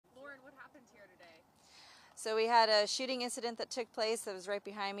So we had a shooting incident that took place that was right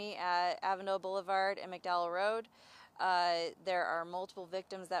behind me at Avondale Boulevard and McDowell Road. There are multiple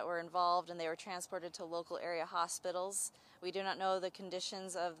victims that were involved, and they were transported to local area hospitals. We do not know the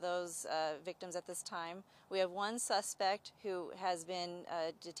conditions of those victims at this time. We have one suspect who has been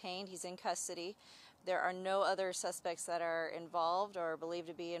detained. He's in custody. There are no other suspects that are involved or believed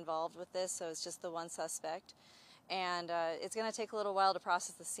to be involved with this, so it's just the one suspect. And it's going to take a little while to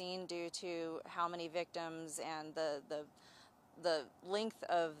process the scene due to how many victims and the length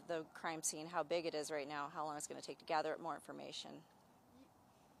of the crime scene, how big it is right now, how long it's going to take to gather up more information.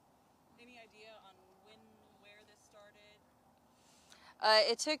 Any idea on when, where this started?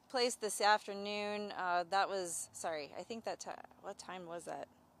 It took place this afternoon. That was, sorry, I think that, what time was that?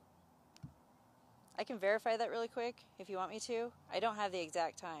 I can verify that really quick if you want me to. I don't have the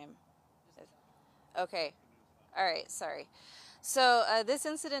exact time. Okay. All right, sorry. So this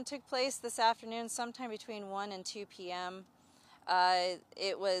incident took place this afternoon sometime between 1 and 2 p.m.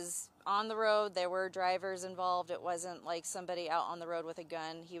 It was on the road. There were drivers involved. It wasn't like somebody out on the road with a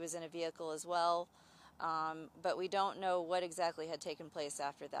gun. He was in a vehicle as well. But we don't know what exactly had taken place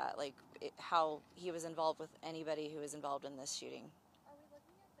after that, like how he was involved with anybody who was involved in this shooting. Are we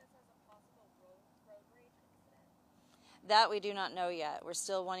looking at this as a possible road rage incident? That we do not know yet. We're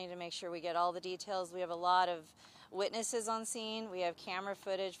still wanting to make sure we get all the details. We have a lot of witnesses on scene. We have camera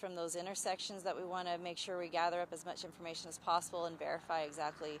footage from those intersections that we want to make sure we gather up as much information as possible and verify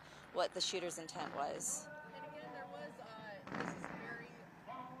exactly what the shooter's intent was. And again, there was, this is very...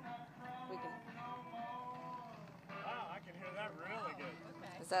 We can... Wow, I can hear that really good.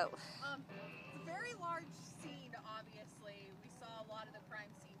 Okay. Is that... It's a very large scene, obviously. We saw a lot of the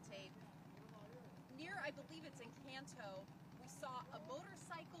crime scene tape. Near, I believe it's Encanto, we saw a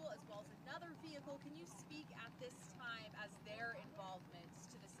motorcycle as well as another vehicle. Can you speak at this time as their involvements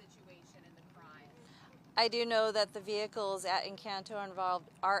to the situation and the crime? I do know that the vehicles at Encanto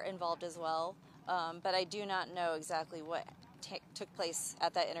are involved as well, but I do not know exactly what took place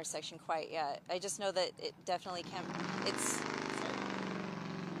at that intersection quite yet. I just know that it definitely can. It's.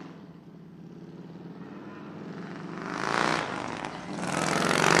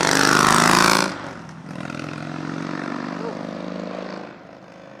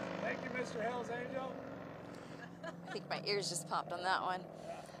 I think my ears just popped on that one.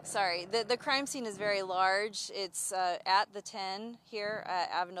 Sorry. The crime scene is very large. It's at the 10 here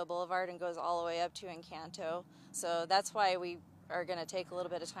at Avondale Boulevard and goes all the way up to Encanto. So that's why we are going to take a little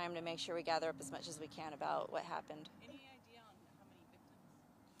bit of time to make sure we gather up as much as we can about what happened. Any idea on how many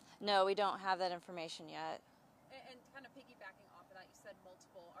victims? No, we don't have that information yet. And kind of piggybacking off of that, you said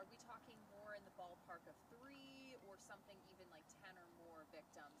multiple. Are we talking more in the ballpark of 3 or something even like 10 or more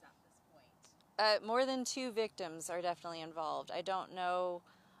victims at this point? More than 2 victims are definitely involved. I don't know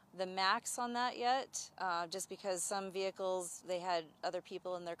the max on that yet, just because some vehicles, they had other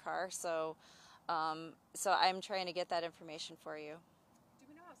people in their car, so I'm trying to get that information for you. Do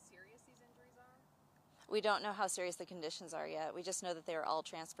we know how serious these injuries are? We don't know how serious the conditions are yet. We just know that they are all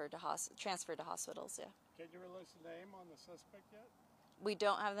transferred to hospitals, yeah. Can you release the name on the suspect yet? We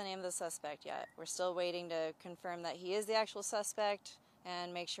don't have the name of the suspect yet. We're still waiting to confirm that he is the actual suspect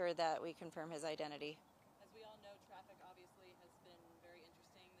and make sure that we confirm his identity. As we all know, traffic obviously has been very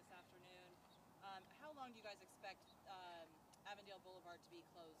interesting this afternoon. How long do you guys expect Avondale Boulevard to be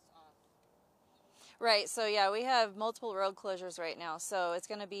closed off? Right, so yeah, we have multiple road closures right now. So it's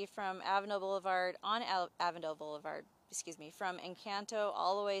going to be from Avondale Boulevard, Avondale Boulevard, from Encanto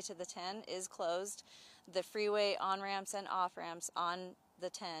all the way to the 10 is closed. The freeway on-ramps and off-ramps on the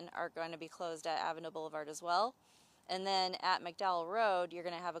 10 are going to be closed at Avondale Boulevard as well. And then at McDowell Road, you're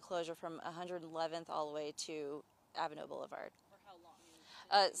going to have a closure from 111th all the way to Avondale Boulevard. For how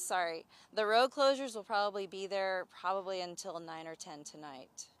long? Sorry, the road closures will probably be there until 9 or 10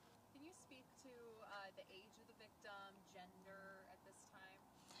 tonight. Can you speak to the age of the victim, gender at this time?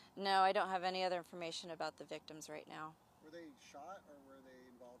 No, I don't have any other information about the victims right now. Were they shot or were they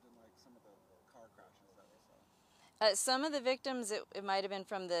involved in like some of the car crashes that we saw? Some of the victims, it might have been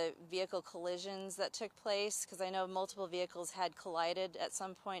from the vehicle collisions that took place, because I know multiple vehicles had collided at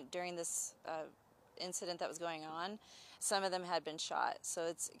some point during this incident that was going on. Some of them had been shot, so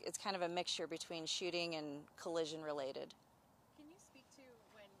it's kind of a mixture between shooting and collision related. Can you speak to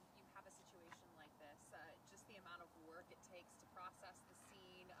when you have a situation like this, just the amount of work it takes to process the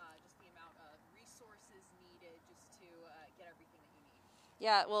scene, just the amount of resources needed just to get everything that you need?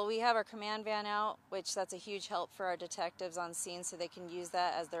 Yeah, well, we have our command van out, which that's a huge help for our detectives on scene, so they can use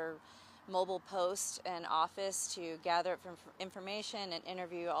that as their mobile post and office to gather information and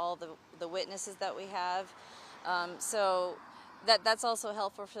interview all the witnesses that we have. So That's also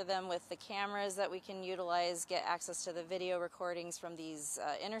helpful for them with the cameras that we can utilize, get access to the video recordings from these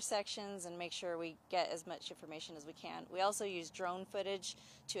intersections, and make sure we get as much information as we can. We also use drone footage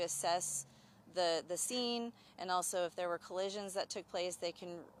to assess the scene, and also if there were collisions that took place, they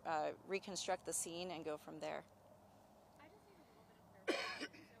can reconstruct the scene and go from there. I just need a little bit of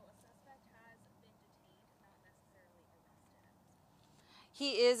clarification. So a suspect has been detained, not necessarily arrested.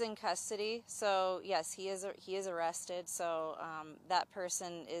 He is in custody, so yes, he is arrested. So that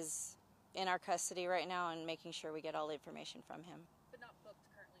person is in our custody right now, and making sure we get all the information from him. But not booked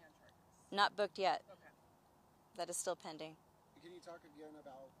currently on charges. Not booked yet. Okay. That is still pending. Can you talk again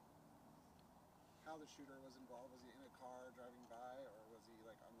about how the shooter was involved? Was he in a car driving by, or was he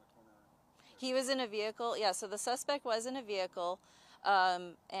like on the corner? He was in a vehicle. Yeah, so the suspect was in a vehicle,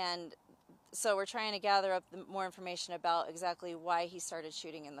 and so we're trying to gather up more information about exactly why he started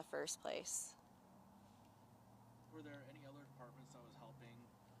shooting in the first place. Were there any other departments that was helping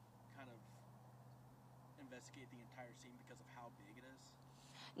kind of investigate the entire scene because of how big it is?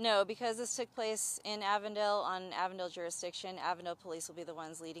 No, because this took place in Avondale, on Avondale jurisdiction, Avondale Police will be the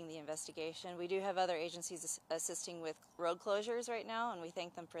ones leading the investigation. We do have other agencies assisting with road closures right now, and we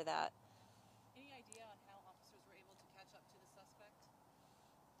thank them for that. Any idea on how officers were able to catch up to the suspect?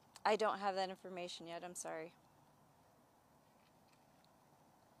 I don't have that information yet, I'm sorry.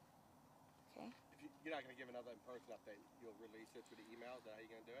 Okay. If you're not going to give another in-person update, you'll release it through the email? Is that how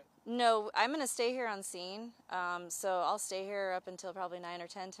you're going to do it? No, I'm going to stay here on scene, so I'll stay here up until probably 9 or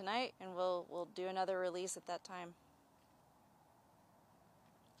 10 tonight, and we'll do another release at that time.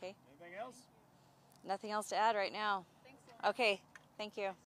 Okay. Anything else? Nothing else to add right now. Thanks, Lauren. Okay, thank you.